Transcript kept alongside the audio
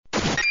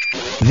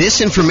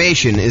This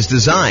information is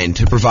designed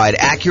to provide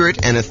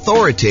accurate and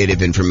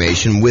authoritative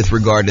information with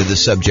regard to the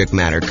subject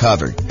matter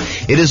covered.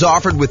 It is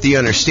offered with the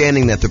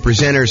understanding that the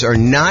presenters are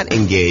not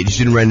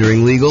engaged in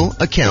rendering legal,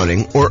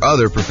 accounting, or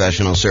other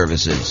professional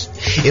services.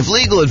 If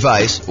legal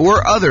advice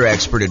or other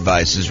expert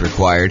advice is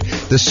required,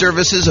 the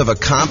services of a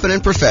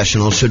competent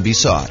professional should be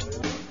sought.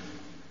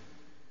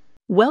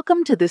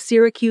 Welcome to the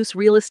Syracuse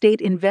Real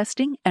Estate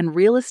Investing and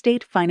Real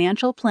Estate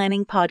Financial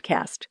Planning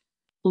Podcast.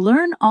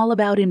 Learn all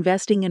about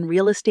investing in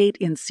real estate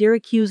in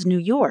Syracuse, New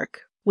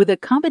York, with a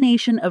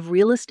combination of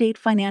real estate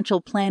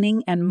financial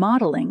planning and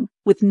modeling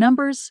with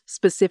numbers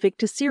specific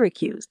to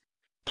Syracuse,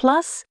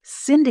 plus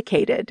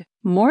syndicated,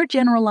 more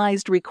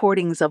generalized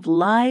recordings of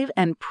live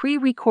and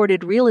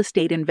pre-recorded real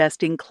estate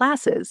investing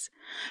classes,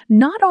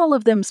 not all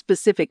of them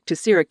specific to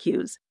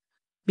Syracuse.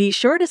 Be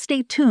sure to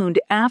stay tuned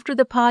after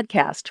the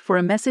podcast for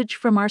a message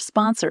from our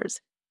sponsors.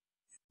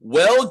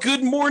 Well,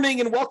 good morning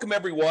and welcome,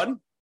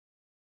 everyone.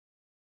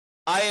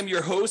 I am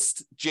your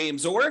host,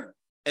 James Orr,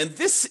 and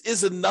this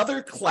is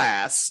another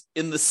class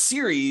in the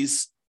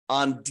series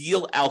on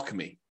Deal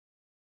Alchemy.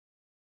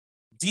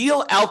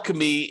 Deal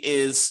Alchemy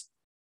is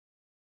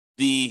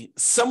the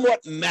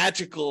somewhat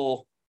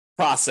magical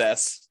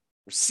process,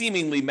 or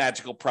seemingly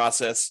magical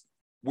process,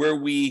 where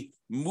we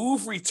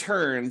move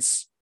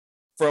returns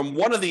from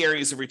one of the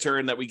areas of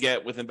return that we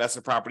get with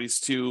investment properties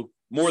to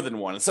more than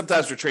one. And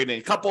sometimes we're trading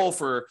a couple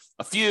for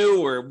a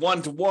few or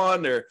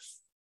one-to-one,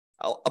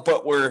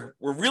 but we're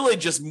really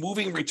just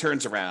moving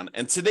returns around.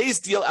 And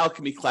today's Deal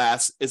Alchemy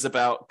class is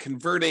about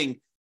converting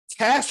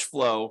cash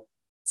flow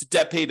to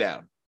debt pay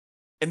down.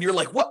 And you're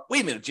like, what?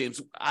 Wait a minute,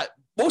 James.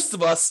 Most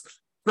of us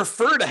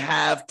prefer to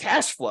have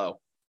cash flow.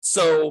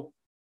 So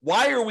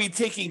why are we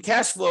taking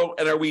cash flow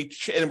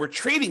and we're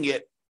trading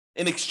it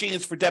in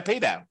exchange for debt pay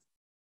down?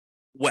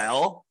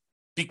 Well,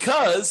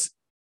 because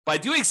by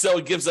doing so,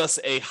 it gives us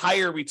a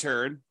higher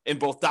return in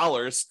both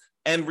dollars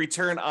and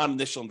return on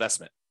initial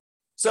investment.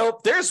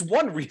 So there's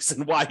one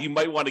reason why you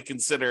might want to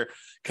consider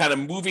kind of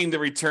moving the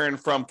return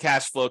from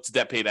cash flow to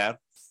debt pay down.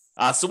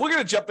 So we're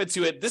going to jump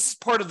into it. This is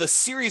part of the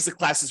series of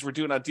classes we're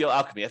doing on Deal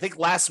Alchemy. I think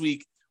last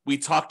week we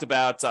talked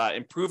about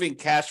improving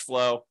cash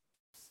flow.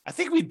 I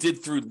think we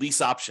did through lease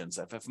options,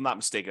 if I'm not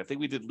mistaken. I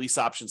think we did lease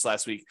options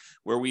last week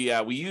where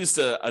we used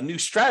a new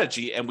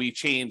strategy and we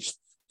changed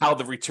how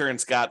the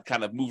returns got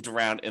kind of moved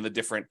around in the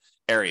different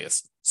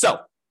areas. So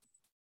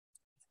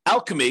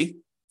alchemy,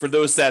 for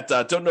those that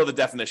don't know the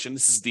definition,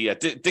 this is the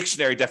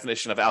dictionary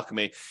definition of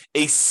alchemy,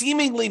 a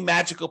seemingly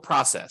magical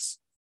process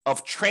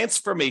of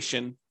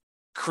transformation,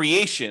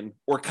 creation,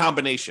 or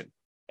combination.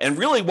 And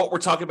really what we're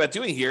talking about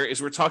doing here is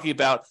we're talking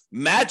about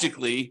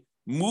magically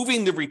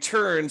moving the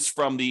returns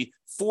from the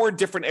 4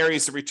 different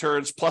areas of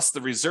returns plus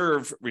the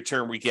reserve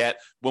return we get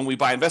when we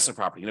buy investment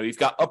property. You've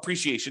got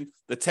appreciation,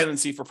 the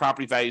tendency for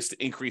property values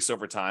to increase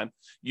over time.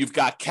 You've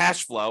got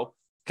cash flow,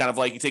 kind of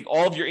like you take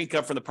all of your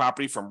income from the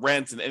property, from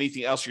rent and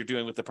anything else you're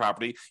doing with the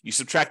property. You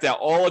subtract out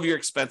all of your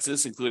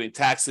expenses, including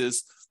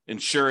taxes,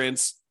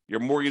 insurance,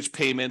 your mortgage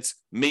payments,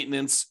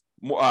 maintenance,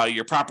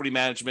 your property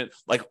management,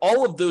 like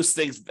all of those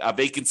things,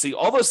 vacancy,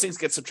 all those things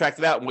get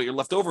subtracted out. And what you're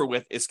left over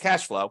with is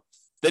cash flow.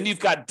 Then you've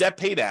got debt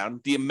pay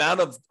down, the amount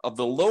of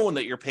the loan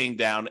that you're paying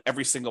down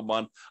every single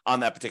month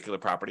on that particular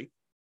property.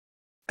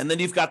 And then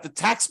you've got the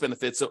tax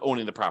benefits of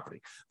owning the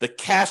property. The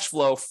cash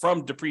flow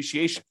from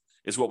depreciation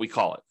is what we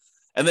call it.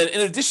 And then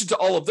in addition to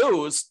all of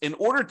those, in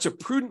order to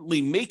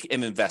prudently make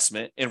an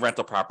investment in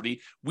rental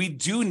property, we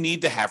do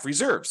need to have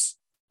reserves.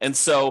 And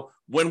so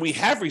when we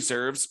have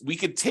reserves, we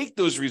could take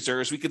those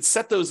reserves, we could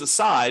set those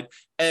aside.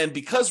 And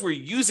because we're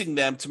using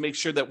them to make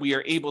sure that we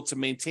are able to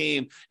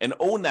maintain and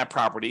own that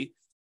property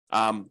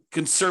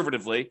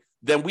conservatively,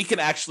 then we can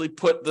actually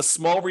put the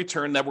small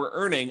return that we're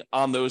earning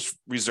on those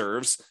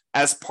reserves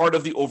as part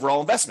of the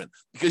overall investment.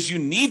 Because you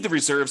need the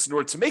reserves in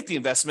order to make the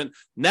investment,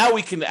 now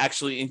we can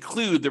actually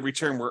include the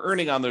return we're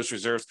earning on those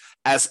reserves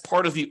as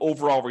part of the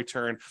overall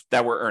return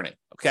that we're earning,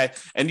 okay?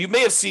 And you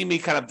may have seen me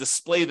kind of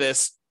display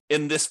this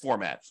in this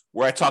format,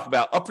 where I talk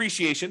about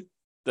appreciation,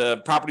 the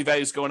property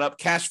value is going up,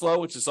 cash flow,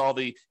 which is all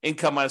the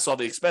income minus all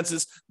the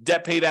expenses,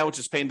 debt pay down, which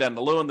is paying down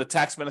the loan, the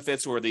tax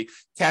benefits or the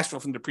cash flow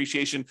from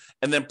depreciation,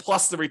 and then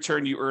plus the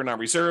return you earn on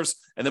reserves.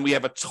 And then we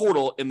have a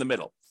total in the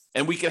middle.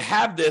 And we can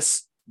have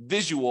this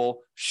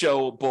visual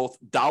show both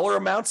dollar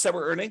amounts that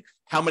we're earning,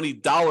 how many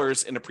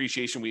dollars in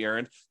appreciation we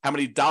earned, how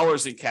many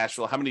dollars in cash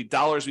flow, how many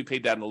dollars we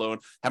paid down the loan,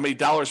 how many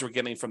dollars we're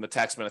getting from the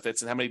tax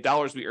benefits, and how many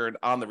dollars we earned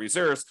on the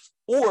reserves.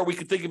 Or we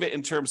could think of it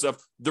in terms of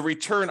the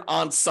return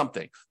on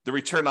something, the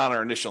return on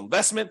our initial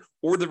investment,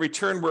 or the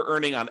return we're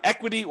earning on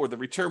equity, or the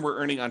return we're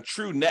earning on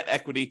true net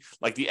equity,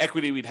 like the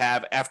equity we'd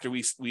have after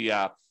we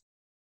sell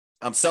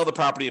the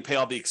property and pay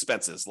all the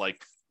expenses,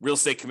 like real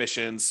estate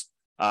commissions,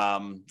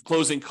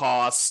 closing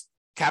costs,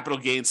 capital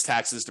gains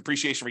taxes,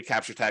 depreciation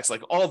recapture tax,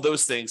 like all of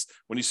those things.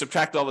 When you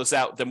subtract all those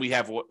out, then we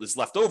have what is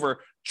left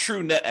over,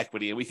 true net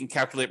equity, and we can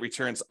calculate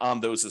returns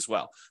on those as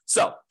well.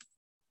 So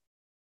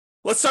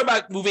let's talk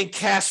about moving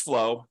cash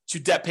flow to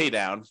debt pay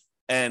down.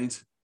 And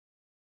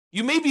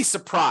you may be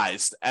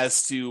surprised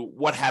as to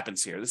what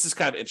happens here. This is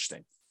kind of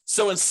interesting.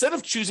 So instead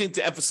of choosing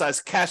to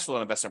emphasize cash flow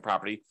on investment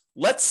property,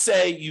 let's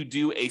say you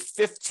do a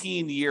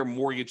 15-year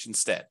mortgage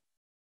instead.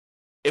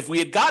 If we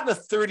had gotten a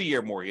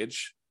 30-year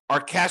mortgage,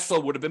 our cash flow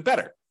would have been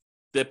better.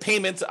 The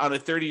payment on a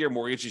 30-year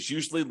mortgage is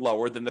usually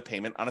lower than the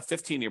payment on a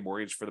 15-year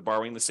mortgage for the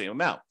borrowing the same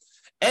amount.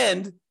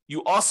 And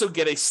you also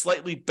get a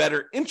slightly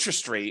better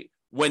interest rate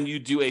when you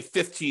do a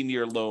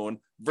 15-year loan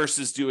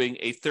versus doing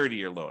a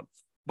 30-year loan.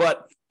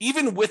 But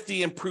even with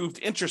the improved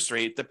interest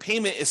rate, the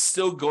payment is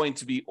still going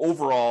to be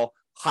overall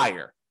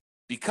higher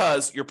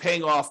because you're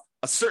paying off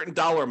a certain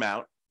dollar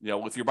amount.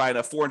 If you're buying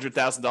a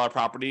 $400,000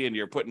 property and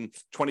you're putting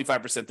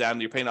 25% down,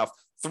 and you're paying off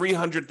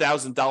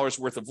 $300,000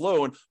 worth of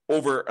loan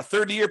over a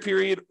 30-year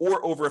period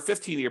or over a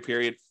 15-year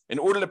period. In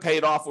order to pay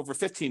it off over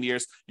 15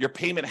 years, your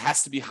payment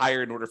has to be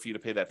higher in order for you to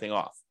pay that thing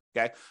off.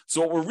 Okay.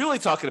 So what we're really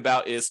talking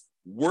about is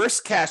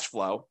worse cash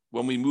flow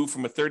when we move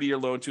from a 30-year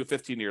loan to a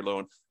 15-year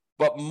loan,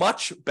 but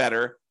much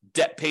better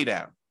debt pay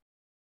down.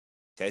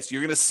 Okay. So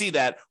you're going to see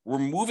that we're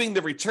moving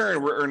the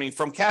return we're earning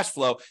from cash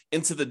flow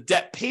into the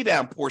debt pay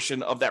down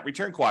portion of that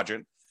return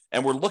quadrant.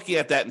 And we're looking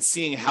at that and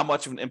seeing how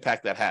much of an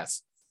impact that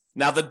has.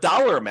 Now, the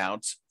dollar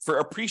amount for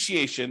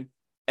appreciation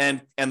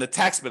and the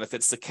tax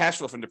benefits, the cash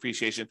flow from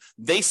depreciation,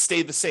 they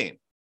stay the same.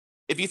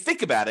 If you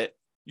think about it,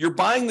 you're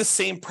buying the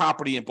same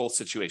property in both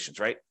situations,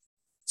 right?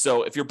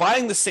 So if you're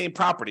buying the same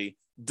property,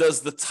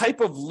 does the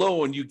type of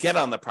loan you get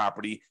on the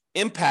property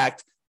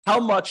impact how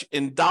much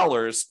in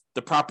dollars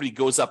the property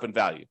goes up in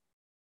value?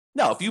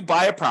 No, if you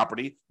buy a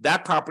property,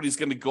 that property is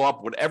going to go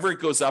up whatever it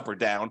goes up or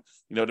down,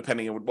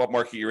 depending on what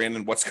market you're in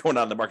and what's going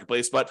on in the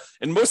marketplace. But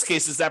in most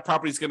cases, that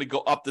property is going to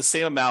go up the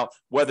same amount,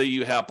 whether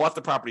you have bought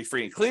the property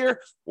free and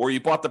clear, or you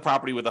bought the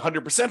property with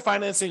 100%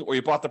 financing, or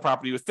you bought the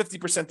property with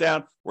 50%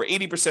 down, or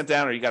 80%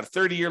 down, or you got a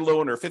 30-year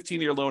loan or a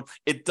 15-year loan.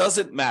 It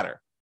doesn't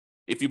matter.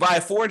 If you buy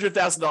a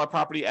 $400,000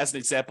 property, as an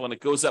example, and it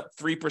goes up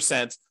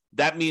 3%,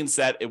 that means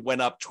that it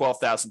went up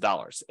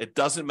 $12,000. It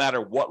doesn't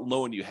matter what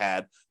loan you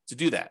had to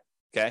do that,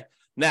 okay?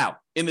 Now,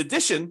 in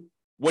addition,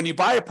 when you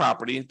buy a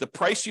property, the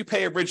price you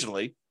pay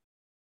originally,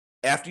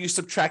 after you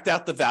subtract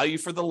out the value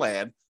for the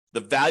land, the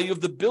value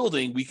of the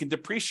building we can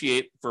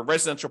depreciate for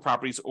residential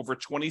properties over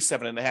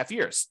 27 and a half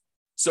years.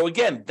 So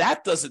again,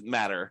 that doesn't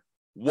matter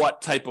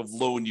what type of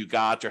loan you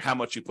got or how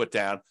much you put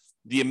down.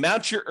 The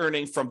amount you're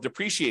earning from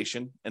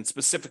depreciation, and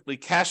specifically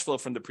cash flow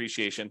from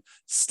depreciation,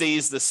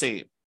 stays the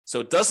same. So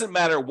it doesn't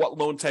matter what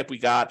loan type we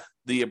got,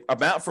 the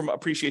amount from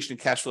appreciation and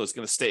cash flow is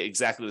going to stay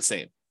exactly the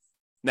same.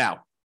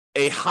 Now,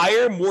 a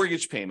higher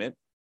mortgage payment,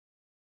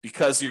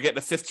 because you're getting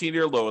a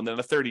 15-year loan than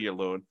a 30-year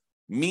loan,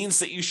 means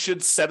that you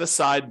should set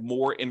aside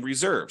more in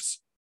reserves.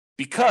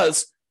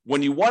 Because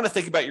when you want to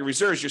think about your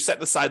reserves, you're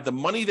setting aside the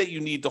money that you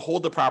need to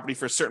hold the property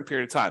for a certain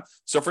period of time.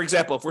 So, for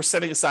example, if we're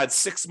setting aside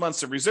 6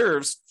 months of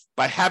reserves,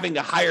 by having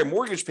a higher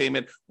mortgage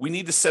payment, we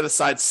need to set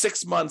aside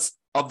 6 months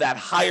of that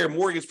higher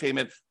mortgage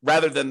payment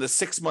rather than the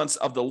 6 months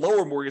of the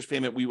lower mortgage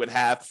payment we would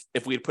have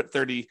if we had put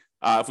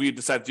if we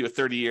decided to do a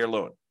 30-year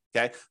loan.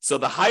 Okay, so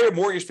the higher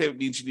mortgage payment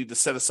means you need to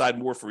set aside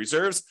more for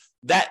reserves.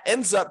 That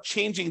ends up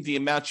changing the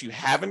amount you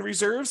have in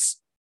reserves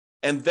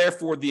and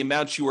therefore the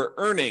amount you are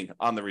earning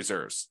on the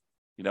reserves.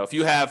 If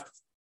you have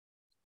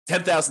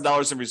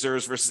 $10,000 in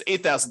reserves versus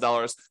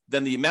 $8,000,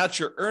 then the amount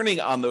you're earning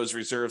on those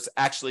reserves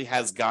actually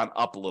has gone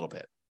up a little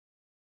bit.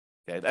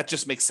 Okay, that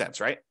just makes sense,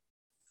 right?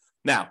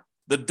 Now,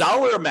 the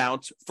dollar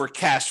amount for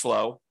cash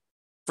flow,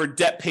 for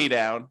debt pay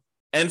down,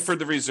 and for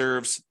the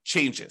reserves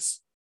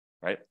changes,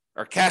 right?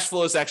 Our cash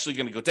flow is actually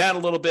going to go down a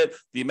little bit.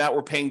 The amount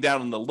we're paying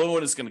down on the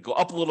loan is going to go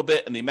up a little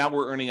bit, and the amount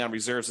we're earning on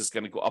reserves is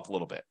going to go up a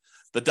little bit.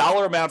 The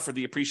dollar amount for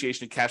the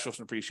appreciation and cash flow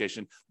from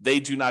appreciation, they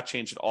do not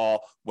change at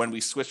all when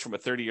we switch from a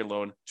 30-year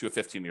loan to a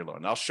 15-year loan.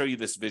 And I'll show you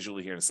this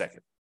visually here in a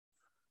second.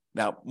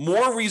 Now,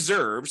 more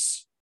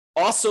reserves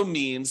also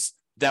means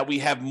that we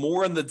have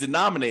more in the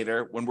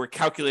denominator when we're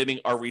calculating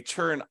our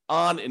return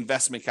on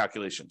investment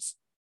calculations,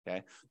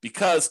 okay?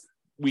 Because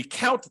we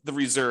count the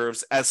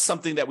reserves as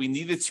something that we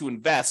needed to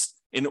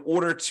invest in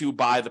order to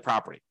buy the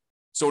property.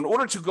 So in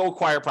order to go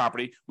acquire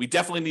property, we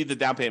definitely need the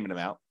down payment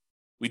amount.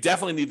 We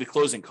definitely need the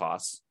closing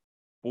costs.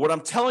 But what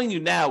I'm telling you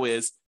now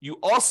is you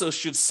also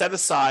should set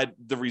aside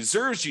the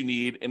reserves you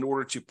need in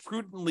order to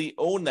prudently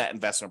own that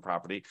investment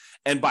property.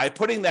 And by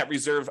putting that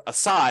reserve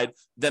aside,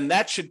 then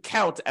that should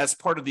count as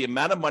part of the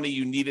amount of money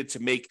you needed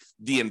to make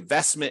the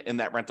investment in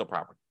that rental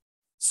property.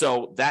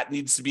 So that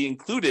needs to be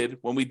included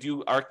when we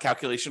do our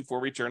calculation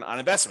for return on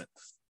investment.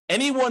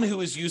 Anyone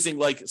who is using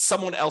like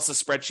someone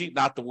else's spreadsheet,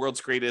 not the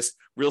world's greatest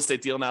real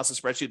estate deal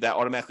analysis spreadsheet that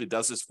automatically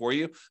does this for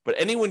you, but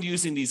anyone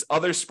using these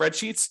other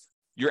spreadsheets,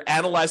 you're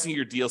analyzing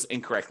your deals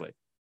incorrectly.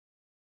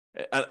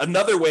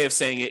 Another way of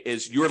saying it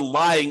is you're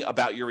lying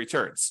about your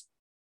returns.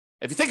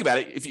 If you think about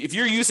it, if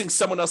you're using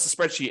someone else's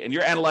spreadsheet and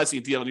you're analyzing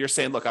a deal and you're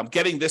saying, look, I'm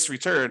getting this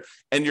return,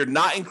 and you're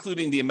not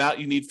including the amount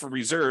you need for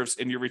reserves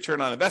in your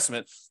return on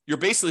investment, you're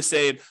basically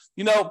saying,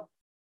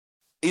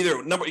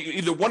 either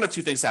one or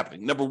two things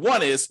happening. Number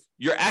one is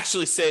you're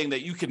actually saying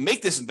that you can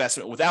make this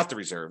investment without the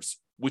reserves,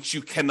 which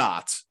you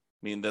cannot.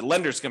 I mean, the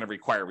lender's going to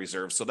require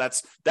reserves. So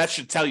that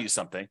should tell you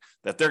something,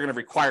 that they're going to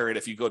require it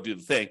if you go do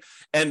the thing.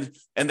 And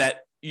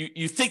that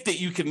you think that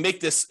you can make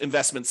this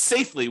investment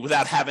safely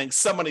without having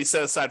some money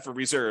set aside for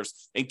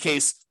reserves in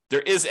case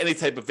there is any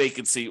type of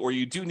vacancy, or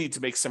you do need to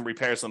make some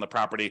repairs on the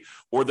property,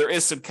 or there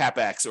is some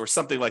CapEx or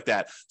something like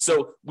that.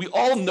 So we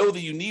all know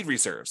that you need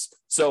reserves.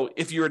 So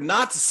if you're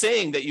not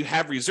saying that you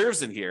have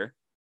reserves in here,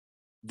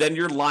 then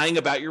you're lying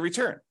about your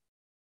return.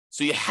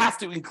 So you have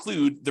to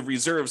include the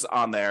reserves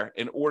on there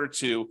in order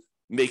to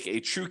make a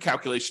true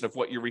calculation of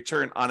what your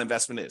return on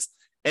investment is.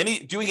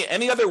 Doing it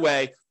any other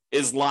way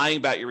is lying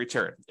about your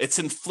return. It's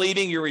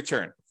inflating your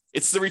return.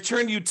 It's the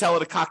return you tell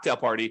at a cocktail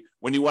party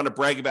when you want to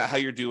brag about how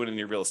you're doing in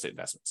your real estate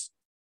investments,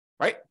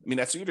 right? I mean,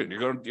 that's what you're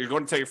doing. You're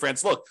going to tell your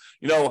friends, look,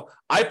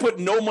 I put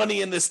no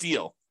money in this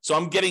deal, so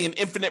I'm getting an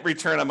infinite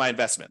return on my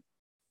investment.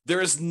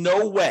 There is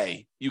no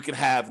way you can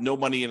have no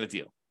money in a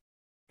deal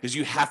because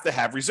you have to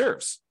have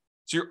reserves.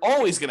 So you're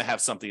always going to have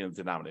something in the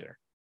denominator.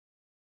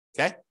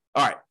 Okay?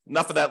 All right.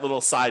 Enough of that little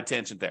side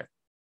tangent there.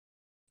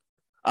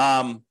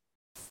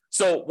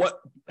 So what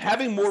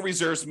having more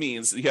reserves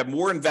means, you have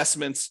more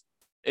investments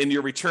in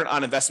your return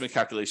on investment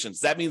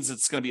calculations. That means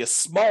it's going to be a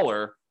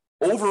smaller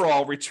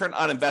overall return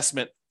on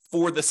investment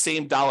for the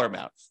same dollar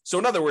amount. So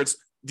in other words,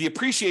 the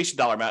appreciation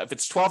dollar amount, if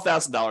it's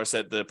 $12,000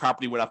 that the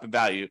property went up in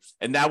value,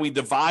 and now we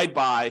divide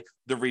by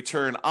the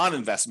return on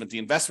investment, the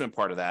investment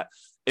part of that,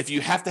 if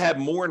you have to have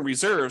more in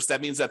reserves,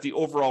 that means that the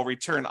overall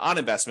return on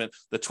investment,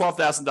 the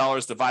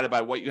 $12,000 divided by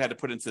what you had to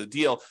put into the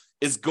deal,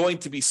 is going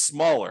to be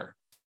smaller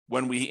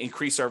when we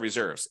increase our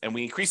reserves. And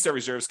we increased our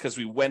reserves because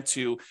we went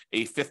to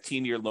a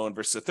 15-year loan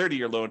versus a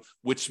 30-year loan,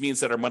 which means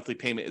that our monthly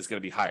payment is going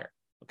to be higher.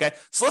 Okay,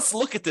 so let's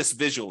look at this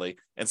visually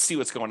and see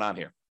what's going on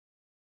here.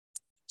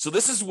 So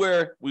this is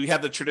where we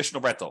have the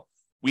traditional rental.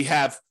 We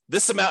have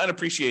this amount in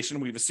appreciation.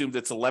 We've assumed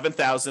it's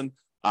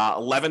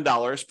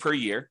 $11,011 per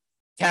year.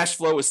 Cash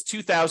flow is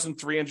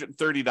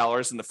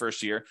 $2,330 in the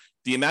first year.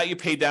 The amount you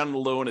pay down in the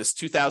loan is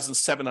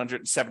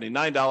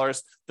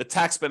 $2,779. The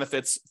tax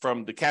benefits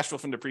from the cash flow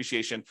from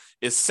depreciation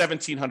is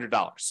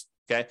 $1,700.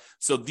 Okay,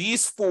 so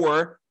these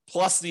four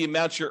plus the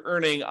amount you're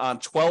earning on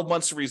 12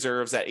 months of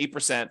reserves at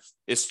 8%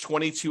 is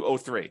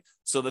 $2,203.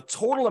 So the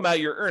total amount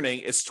you're earning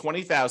is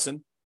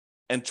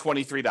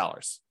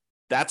 $20,023.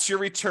 That's your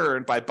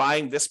return by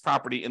buying this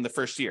property in the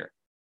first year.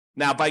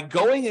 Now, by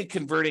going and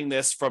converting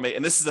this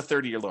and this is a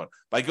 30-year loan,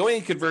 by going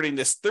and converting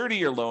this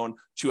 30-year loan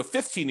to a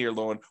 15-year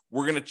loan,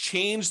 we're going to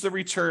change the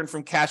return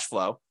from cash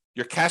flow.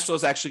 Your cash flow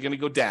is actually going to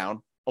go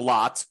down a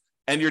lot,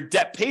 and your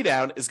debt pay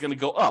down is going to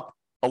go up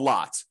a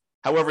lot.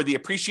 However, the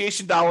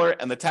appreciation dollar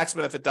and the tax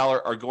benefit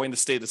dollar are going to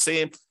stay the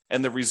same,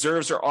 and the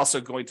reserves are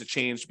also going to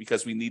change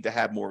because we need to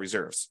have more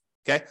reserves.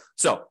 Okay,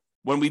 so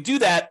when we do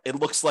that, it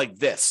looks like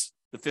this,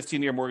 the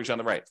 15-year mortgage on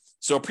the right.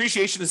 So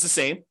appreciation is the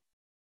same.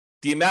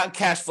 The amount in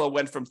cash flow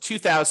went from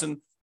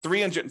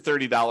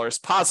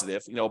 $2,330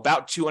 positive,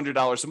 about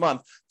 $200 a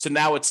month, to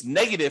now it's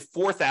negative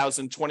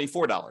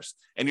 $4,024.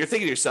 And you're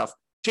thinking to yourself,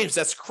 James,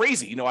 that's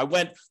crazy. I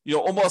went,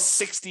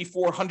 almost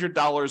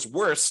 $6,400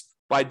 worse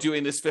by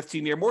doing this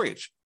 15-year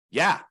mortgage.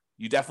 Yeah,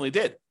 you definitely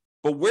did.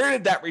 But where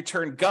did that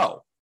return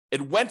go?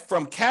 It went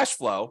from cash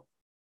flow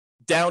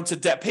down to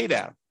debt pay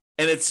down.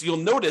 And you'll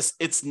notice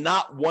it's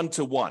not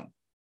one-to-one.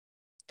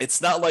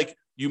 It's not like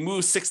you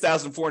move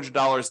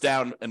 $6,400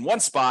 down in one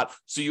spot,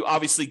 so you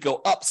obviously go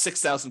up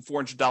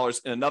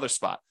 $6,400 in another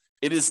spot.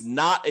 It is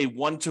not a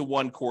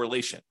one-to-one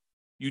correlation.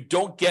 You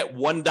don't get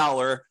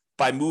 $1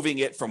 by moving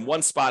it from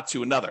one spot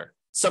to another.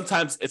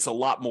 Sometimes it's a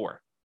lot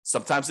more.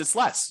 Sometimes it's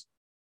less.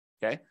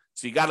 Okay,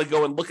 so you got to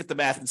go and look at the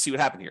math and see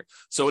what happened here.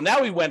 So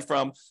now we went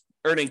from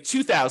earning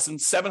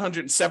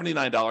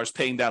 $2,779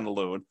 paying down the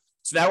loan,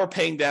 so now we're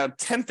paying down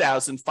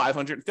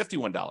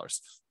 $10,551.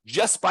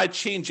 Just by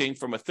changing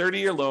from a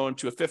 30-year loan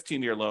to a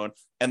 15-year loan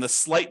and the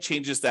slight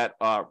changes that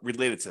are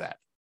related to that.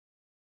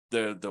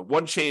 The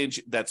one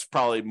change that's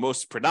probably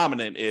most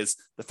predominant is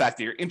the fact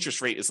that your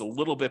interest rate is a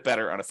little bit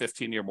better on a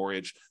 15-year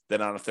mortgage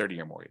than on a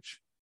 30-year mortgage.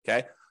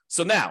 Okay,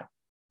 so now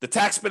the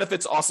tax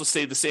benefits also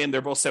stay the same. They're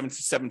both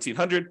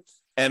 $1,700.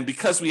 And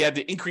because we had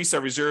to increase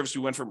our reserves,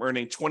 we went from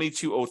earning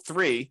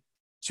 $2,203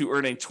 to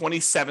earning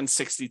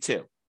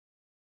 $2,762.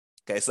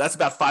 Okay, so that's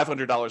about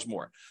 $500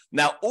 more.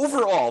 Now,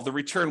 overall, the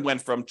return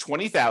went from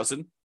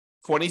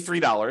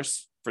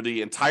 $20,023 for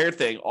the entire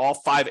thing, all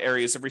 5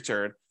 areas of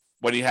return,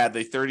 when you had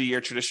the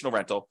 30-year traditional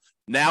rental.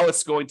 Now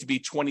it's going to be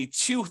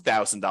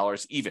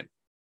 $22,000 even.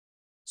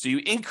 So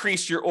you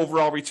increase your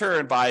overall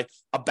return by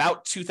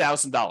about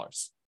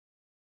 $2,000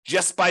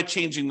 just by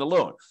changing the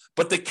loan.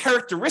 But the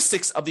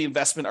characteristics of the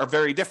investment are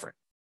very different,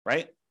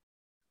 right?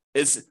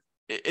 Is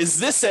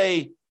this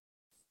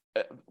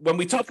when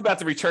we talk about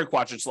the return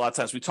quadrants, a lot of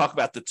times we talk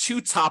about the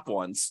 2 top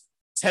ones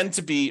tend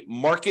to be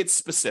market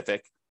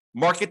specific,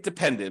 market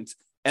dependent,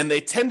 and they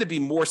tend to be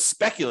more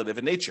speculative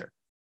in nature.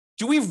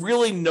 Do we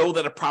really know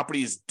that a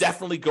property is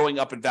definitely going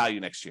up in value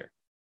next year?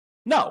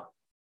 No.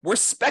 we're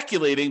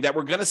speculating that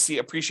we're going to see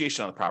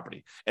appreciation on the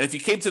property. And if you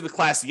came to the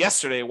class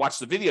yesterday and watched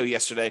the video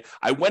yesterday,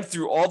 I went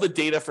through all the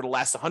data for the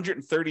last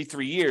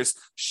 133 years,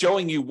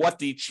 showing you what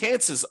the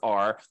chances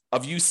are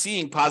of you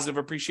seeing positive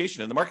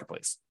appreciation in the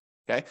marketplace.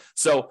 Okay,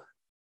 so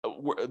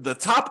the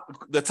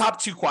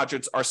top two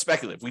quadrants are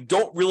speculative. We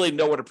don't really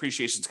know what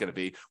appreciation is going to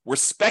be. We're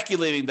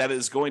speculating that it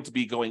is going to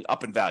be going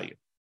up in value.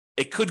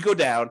 It could go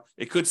down.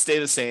 It could stay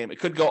the same. It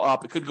could go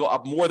up. It could go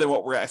up more than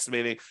what we're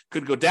estimating. It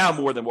could go down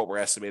more than what we're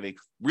estimating.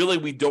 Really,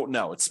 we don't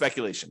know. It's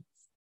speculation.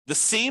 The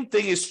same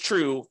thing is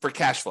true for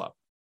cash flow.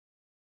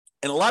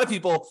 And a lot of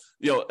people,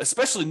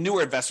 especially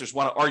newer investors,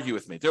 want to argue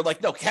with me. They're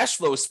like, no, cash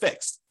flow is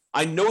fixed.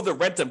 I know the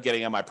rent I'm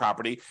getting on my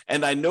property,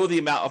 and I know the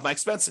amount of my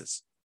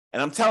expenses.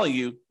 And I'm telling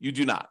you, you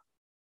do not.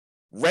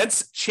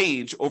 Rents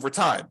change over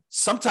time.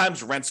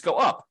 Sometimes rents go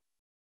up.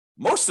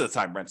 Most of the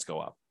time, rents go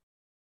up.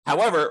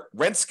 However,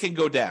 rents can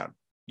go down.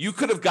 You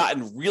could have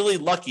gotten really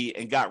lucky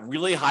and got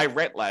really high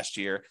rent last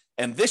year.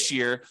 And this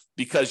year,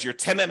 because your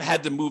tenant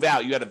had to move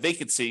out, you had a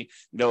vacancy,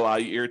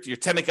 your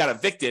tenant got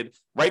evicted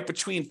right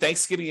between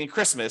Thanksgiving and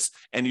Christmas,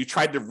 and you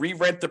tried to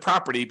re-rent the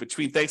property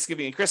between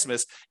Thanksgiving and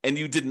Christmas, and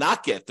you did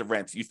not get the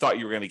rent you thought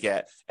you were going to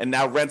get, and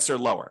now rents are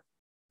lower.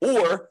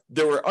 Or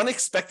there were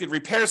unexpected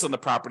repairs on the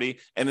property,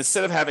 and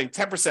instead of having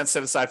 10%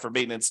 set aside for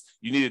maintenance,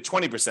 you needed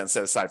 20%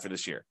 set aside for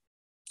this year.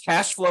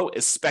 Cash flow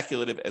is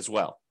speculative as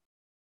well.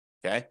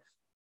 Okay,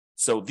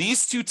 so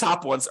these two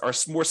top ones are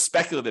more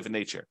speculative in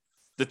nature.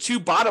 The two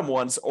bottom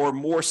ones are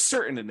more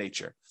certain in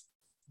nature.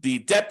 The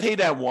debt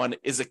paydown one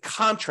is a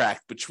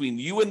contract between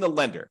you and the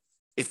lender.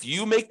 If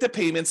you make the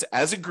payments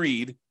as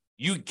agreed,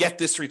 you get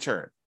this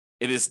return.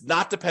 It is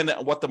not dependent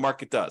on what the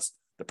market does.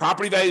 The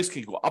property values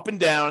can go up and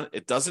down.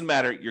 It doesn't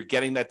matter. You're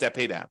getting that debt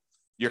paydown.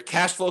 Your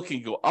cash flow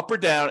can go up or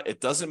down. It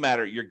doesn't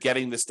matter. You're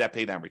getting this debt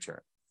paydown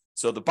return.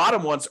 So the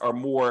bottom ones are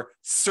more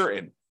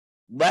certain,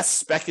 less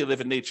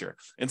speculative in nature.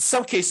 In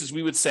some cases,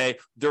 we would say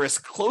they're as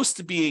close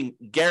to being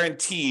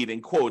guaranteed,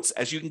 in quotes,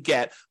 as you can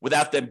get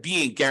without them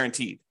being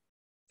guaranteed.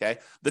 Okay.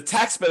 The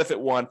tax benefit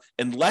one,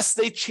 unless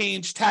they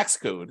change tax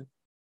code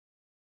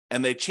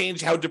and they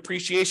change how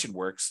depreciation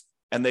works,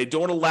 and they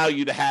don't allow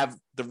you to have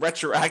the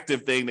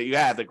retroactive thing that you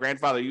had, the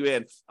grandfather you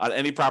in on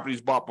any properties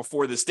bought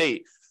before this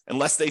date,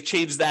 unless they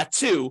change that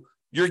too,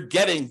 you're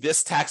getting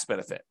this tax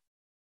benefit.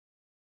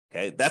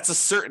 Okay. That's a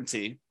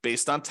certainty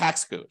based on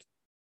tax code.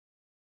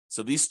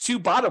 So these two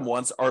bottom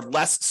ones are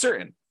less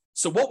certain.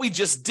 So what we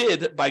just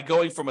did by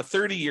going from a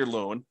 30-year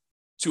loan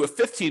to a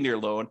 15-year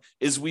loan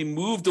is we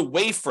moved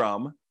away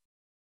from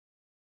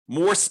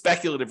more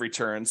speculative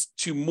returns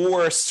to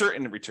more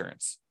certain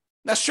returns.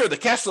 Now, sure, the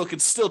cash flow can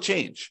still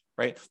change,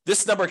 right?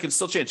 This number can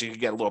still change. It can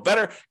get a little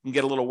better, it can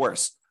get a little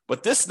worse.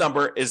 But this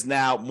number is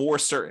now more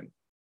certain.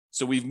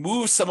 So we've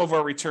moved some of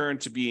our return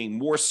to being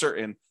more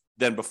certain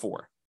than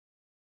before.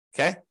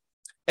 Okay?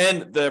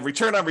 And the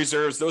return on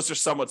reserves, those are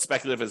somewhat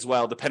speculative as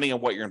well, depending on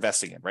what you're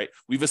investing in, right?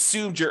 We've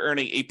assumed you're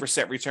earning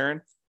 8%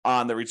 return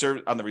on the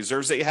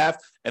reserves that you have,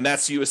 and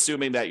that's you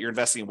assuming that you're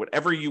investing in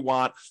whatever you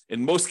want.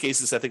 In most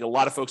cases, I think a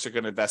lot of folks are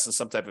going to invest in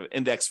some type of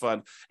index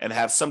fund and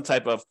have some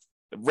type of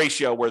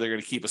ratio where they're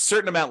going to keep a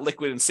certain amount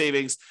liquid in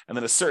savings and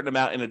then a certain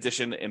amount in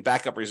addition in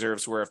backup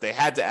reserves, where if they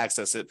had to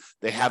access it,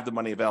 they have the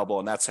money available,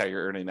 and that's how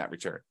you're earning that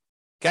return.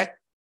 Okay?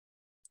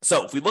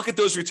 So if we look at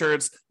those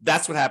returns,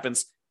 that's what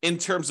happens in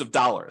terms of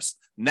dollars.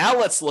 Now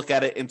let's look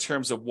at it in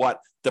terms of what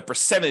the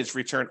percentage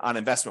return on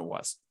investment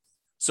was.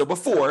 So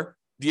before,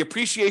 the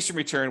appreciation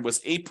return was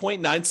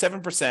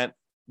 8.97%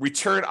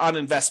 return on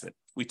investment.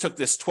 We took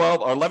this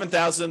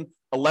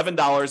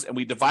 $11,011 and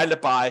we divided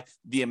it by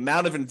the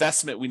amount of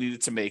investment we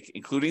needed to make,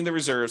 including the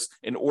reserves,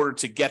 in order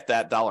to get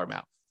that dollar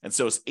amount. And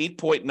so it's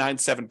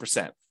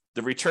 8.97%.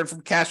 The return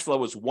from cash flow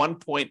was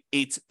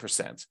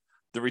 1.8%.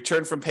 The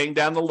return from paying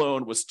down the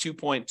loan was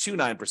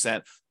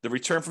 2.29%. The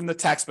return from the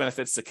tax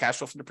benefits, the cash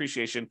flow from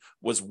depreciation,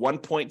 was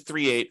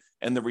 1.38%,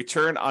 and the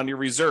return on your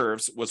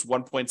reserves was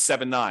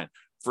 1.79%,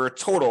 for a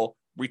total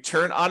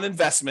return on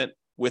investment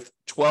with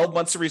 12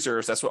 months of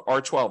reserves, that's what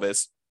R12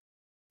 is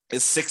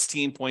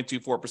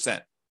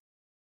 16.24%.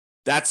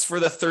 That's for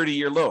the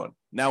 30-year loan.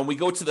 Now, when we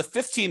go to the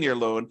 15-year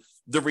loan,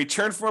 the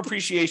return from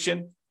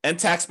appreciation and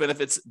tax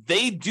benefits,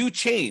 they do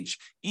change,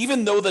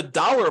 even though the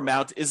dollar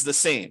amount is the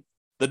same.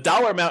 The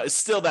dollar amount is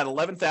still that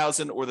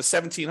 $11,000 or the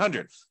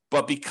 $1,700,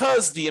 but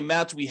because the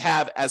amount we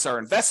have as our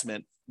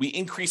investment, we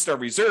increased our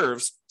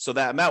reserves, so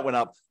that amount went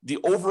up. The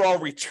overall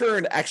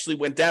return actually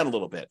went down a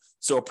little bit.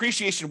 So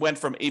appreciation went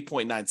from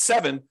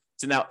 8.97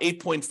 to now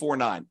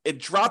 8.49. It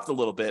dropped a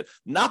little bit,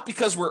 not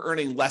because we're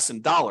earning less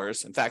in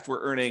dollars. In fact,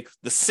 we're earning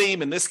the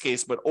same in this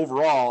case, but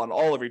overall on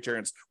all of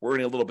returns, we're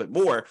earning a little bit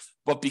more,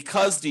 but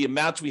because the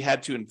amount we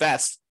had to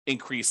invest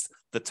increased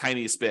the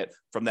tiniest bit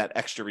from that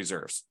extra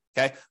reserves.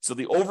 Okay, so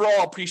the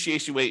overall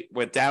appreciation rate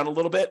went down a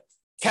little bit.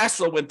 Cash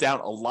flow went down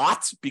a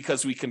lot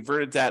because we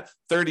converted that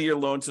 30-year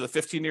loan to the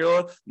 15-year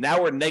loan.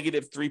 Now we're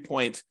negative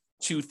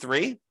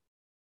 3.23.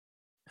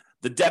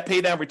 The debt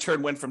paydown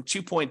return went from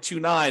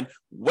 2.29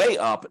 way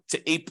up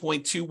to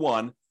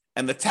 8.21,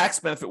 and the tax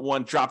benefit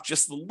one dropped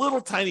just the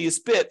little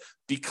tiniest bit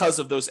because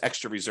of those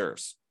extra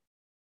reserves.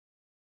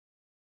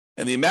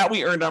 And the amount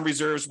we earned on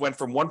reserves went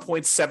from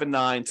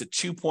 1.79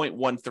 to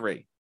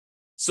 2.13.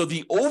 So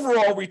the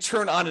overall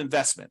return on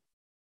investment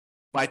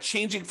by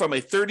changing from a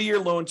 30-year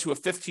loan to a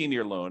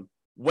 15-year loan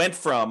went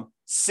from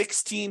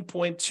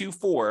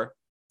 16.24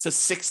 to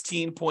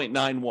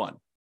 16.91.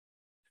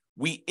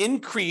 We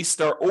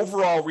increased our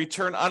overall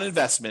return on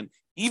investment,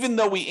 even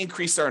though we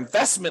increased our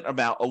investment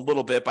amount a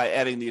little bit by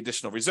adding the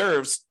additional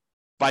reserves,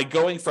 by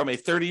going from a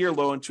 30-year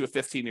loan to a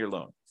 15-year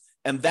loan.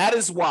 And that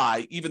is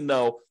why, even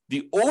though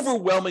the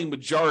overwhelming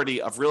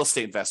majority of real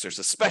estate investors,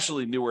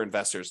 especially newer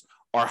investors,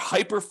 are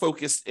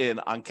hyper-focused in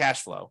on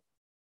cash flow,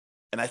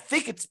 and I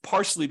think it's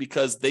partially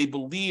because they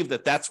believe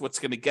that that's what's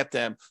going to get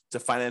them to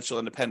financial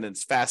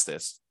independence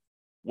fastest,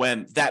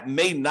 when that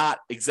may not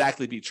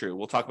exactly be true.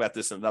 We'll talk about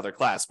this in another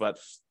class, but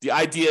the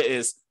idea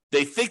is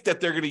they think that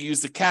they're going to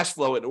use the cash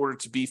flow in order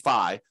to be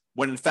FI,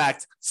 when in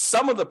fact,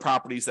 some of the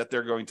properties that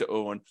they're going to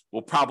own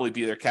will probably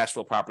be their cash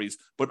flow properties,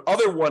 but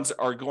other ones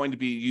are going to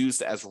be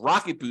used as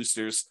rocket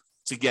boosters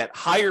to get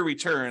higher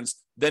returns.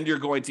 Then you're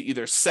going to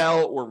either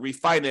sell or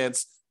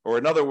refinance, or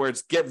in other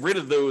words, get rid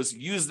of those,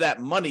 use that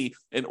money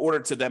in order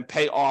to then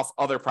pay off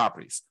other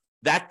properties.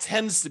 That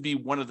tends to be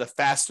one of the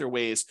faster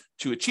ways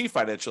to achieve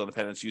financial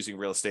independence using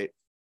real estate.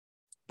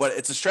 But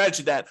it's a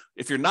strategy that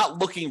if you're not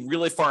looking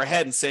really far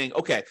ahead and saying,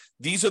 okay,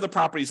 these are the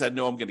properties I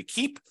know I'm going to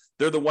keep,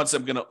 they're the ones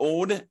I'm going to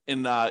own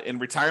in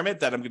retirement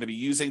that I'm going to be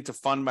using to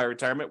fund my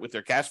retirement with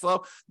their cash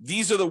flow.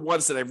 These are the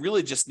ones that I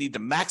really just need to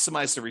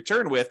maximize the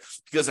return with,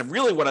 because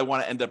really what I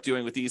want to end up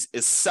doing with these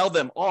is sell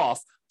them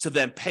off to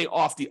then pay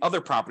off the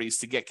other properties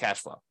to get cash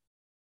flow.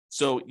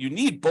 So you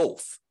need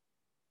both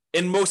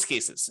in most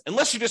cases,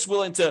 unless you're just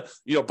willing to,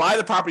 buy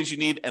the properties you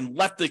need and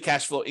let the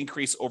cash flow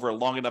increase over a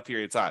long enough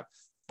period of time.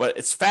 But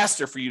it's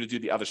faster for you to do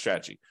the other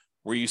strategy,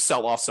 where you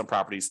sell off some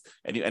properties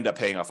and you end up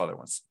paying off other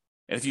ones.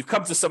 And if you've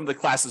come to some of the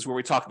classes where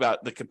we talk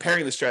about the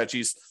comparing the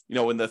strategies,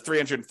 in the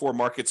 304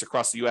 markets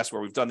across the US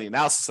where we've done the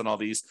analysis on all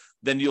these,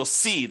 then you'll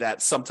see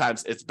that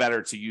sometimes it's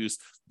better to use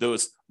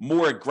those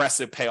more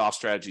aggressive payoff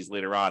strategies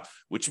later on,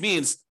 which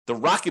means the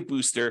rocket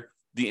booster,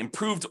 the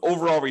improved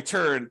overall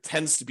return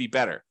tends to be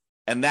better.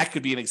 And that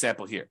could be an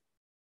example here.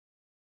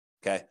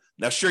 Okay.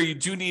 Now, sure, you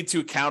do need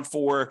to account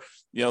for,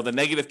 the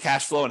negative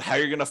cash flow and how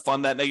you're going to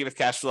fund that negative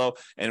cash flow,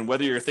 and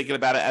whether you're thinking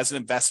about it as an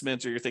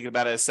investment or you're thinking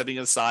about it as setting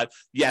it aside.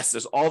 Yes,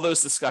 there's all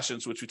those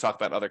discussions, which we talk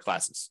about in other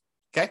classes.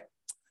 Okay.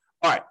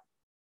 All right.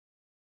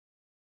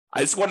 I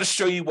just want to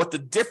show you what the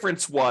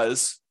difference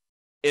was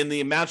in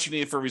the amount you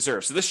needed for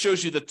reserve. So this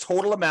shows you the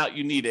total amount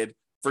you needed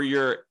for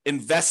your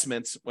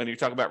investments when you're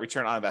talking about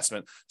return on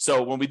investment.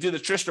 So when we do the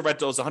traditional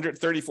rental, it's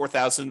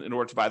 $134,000 in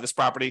order to buy this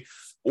property,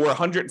 or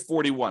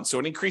 $141,000. So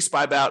it increased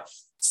by about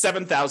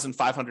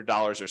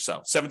 $7,500 or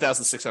so.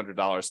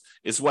 $7,600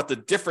 is what the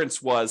difference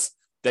was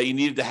that you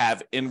needed to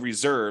have in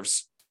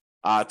reserves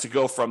to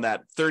go from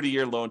that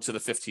 30-year loan to the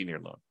 15-year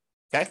loan.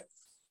 Okay.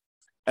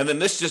 And then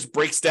this just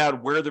breaks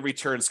down where the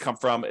returns come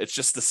from. It's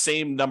just the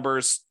same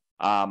numbers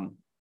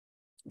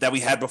that we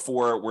had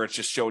before, where it's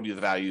just showing you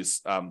the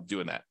values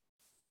doing that.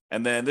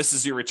 And then this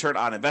is your return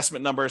on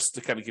investment numbers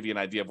to kind of give you an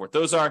idea of what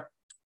those are.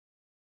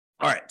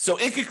 All right. So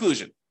in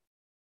conclusion,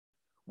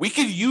 we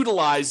could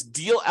utilize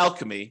deal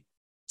alchemy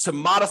to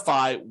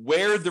modify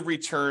where the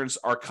returns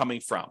are coming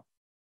from.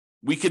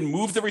 We can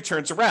move the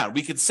returns around.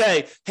 We could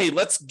say, hey,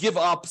 let's give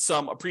up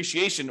some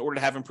appreciation in order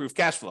to have improved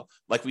cash flow,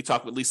 like we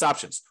talked with lease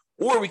options.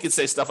 Or we could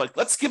say stuff like,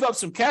 let's give up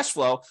some cash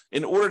flow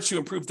in order to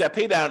improve debt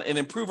pay down and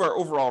improve our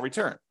overall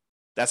return.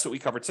 That's what we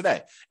covered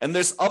today. And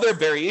there's other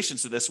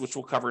variations of this, which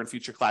we'll cover in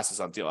future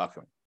classes on deal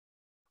alchemy.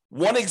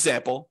 One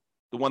example,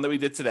 the one that we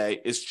did today,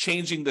 is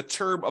changing the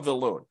term of the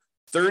loan,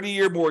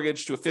 30-year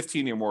mortgage to a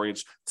 15-year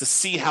mortgage, to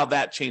see how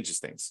that changes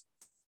things.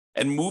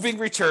 And moving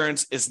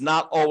returns is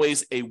not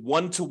always a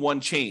one-to-one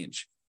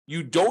change.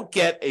 You don't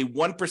get a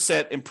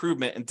 1%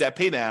 improvement in debt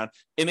pay down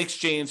in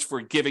exchange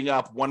for giving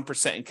up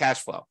 1% in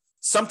cash flow.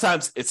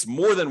 Sometimes it's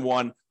more than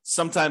one,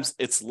 sometimes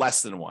it's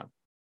less than one.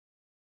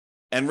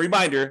 And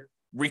reminder,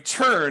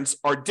 returns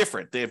are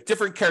different. They have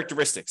different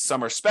characteristics.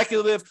 Some are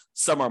speculative,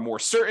 some are more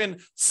certain,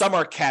 some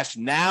are cash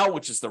now,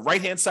 which is the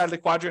right-hand side of the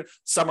quadrant,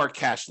 some are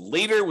cash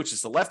later, which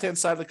is the left-hand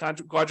side of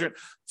the quadrant.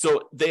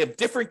 So they have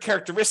different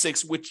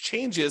characteristics, which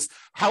changes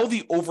how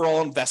the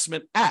overall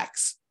investment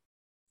acts.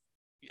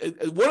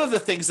 One of the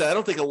things that I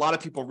don't think a lot of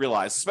people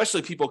realize,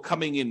 especially people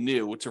coming in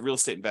new to real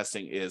estate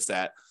investing, is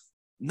that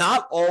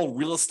not all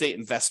real estate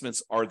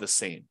investments are the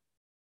same,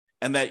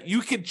 and that you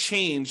can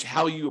change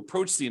how you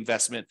approach the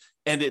investment,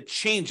 and it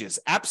changes,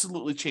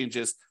 absolutely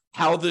changes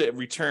how the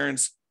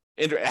returns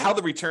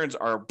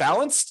are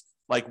balanced,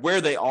 like where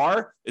they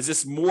are. Is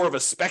this more of a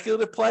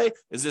speculative play?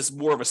 Is this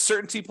more of a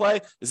certainty play?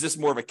 Is this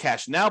more of a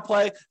cash now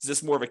play? Is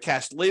this more of a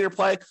cash later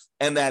play?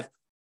 And that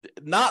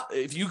not,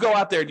 if you go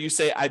out there and you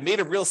say, I made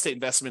a real estate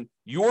investment,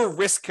 your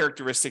risk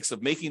characteristics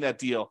of making that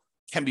deal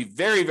can be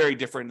very, very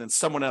different than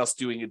someone else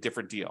doing a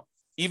different deal,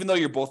 even though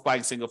you're both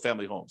buying single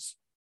family homes.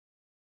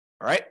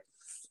 All right.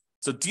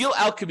 So deal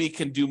alchemy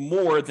can do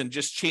more than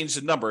just change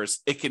the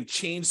numbers. It can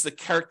change the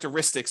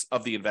characteristics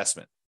of the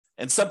investment.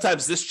 And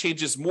sometimes this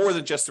changes more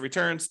than just the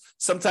returns.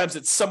 Sometimes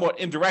it somewhat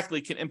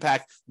indirectly can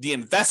impact the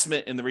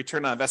investment in the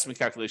return on investment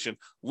calculation,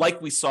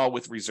 like we saw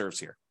with reserves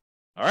here.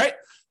 All right,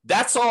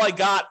 that's all I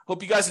got.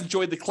 Hope you guys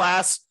enjoyed the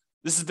class.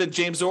 This has been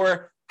James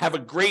Orr. Have a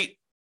great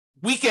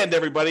weekend,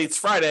 everybody. It's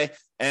Friday,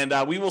 and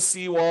we will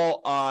see you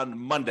all on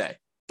Monday.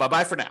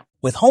 Bye-bye for now.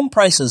 With home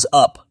prices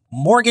up,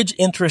 mortgage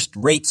interest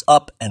rates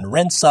up, and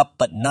rents up,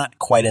 but not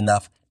quite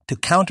enough to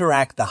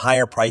counteract the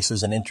higher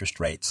prices and interest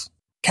rates,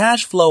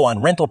 cash flow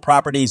on rental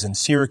properties in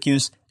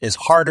Syracuse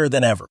is harder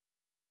than ever.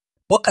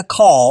 Book a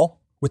call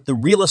with the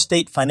Real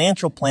Estate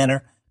Financial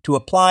Planner to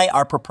apply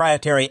our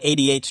proprietary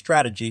 88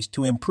 strategies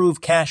to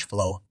improve cash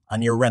flow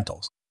on your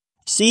rentals.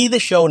 See the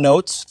show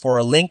notes for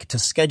a link to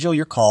schedule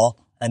your call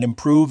and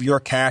improve your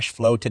cash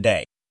flow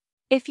today.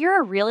 If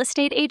you're a real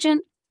estate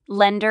agent,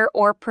 lender,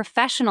 or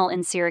professional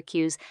in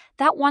Syracuse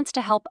that wants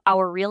to help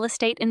our real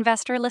estate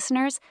investor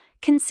listeners,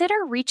 consider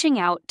reaching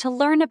out to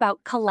learn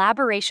about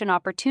collaboration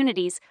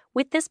opportunities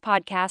with this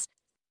podcast.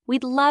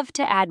 We'd love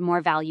to add more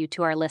value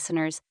to our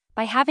listeners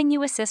by having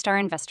you assist our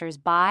investors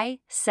buy,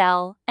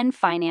 sell, and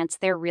finance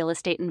their real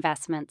estate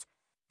investments.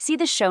 See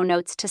the show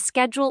notes to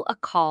schedule a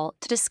call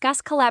to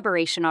discuss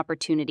collaboration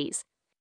opportunities.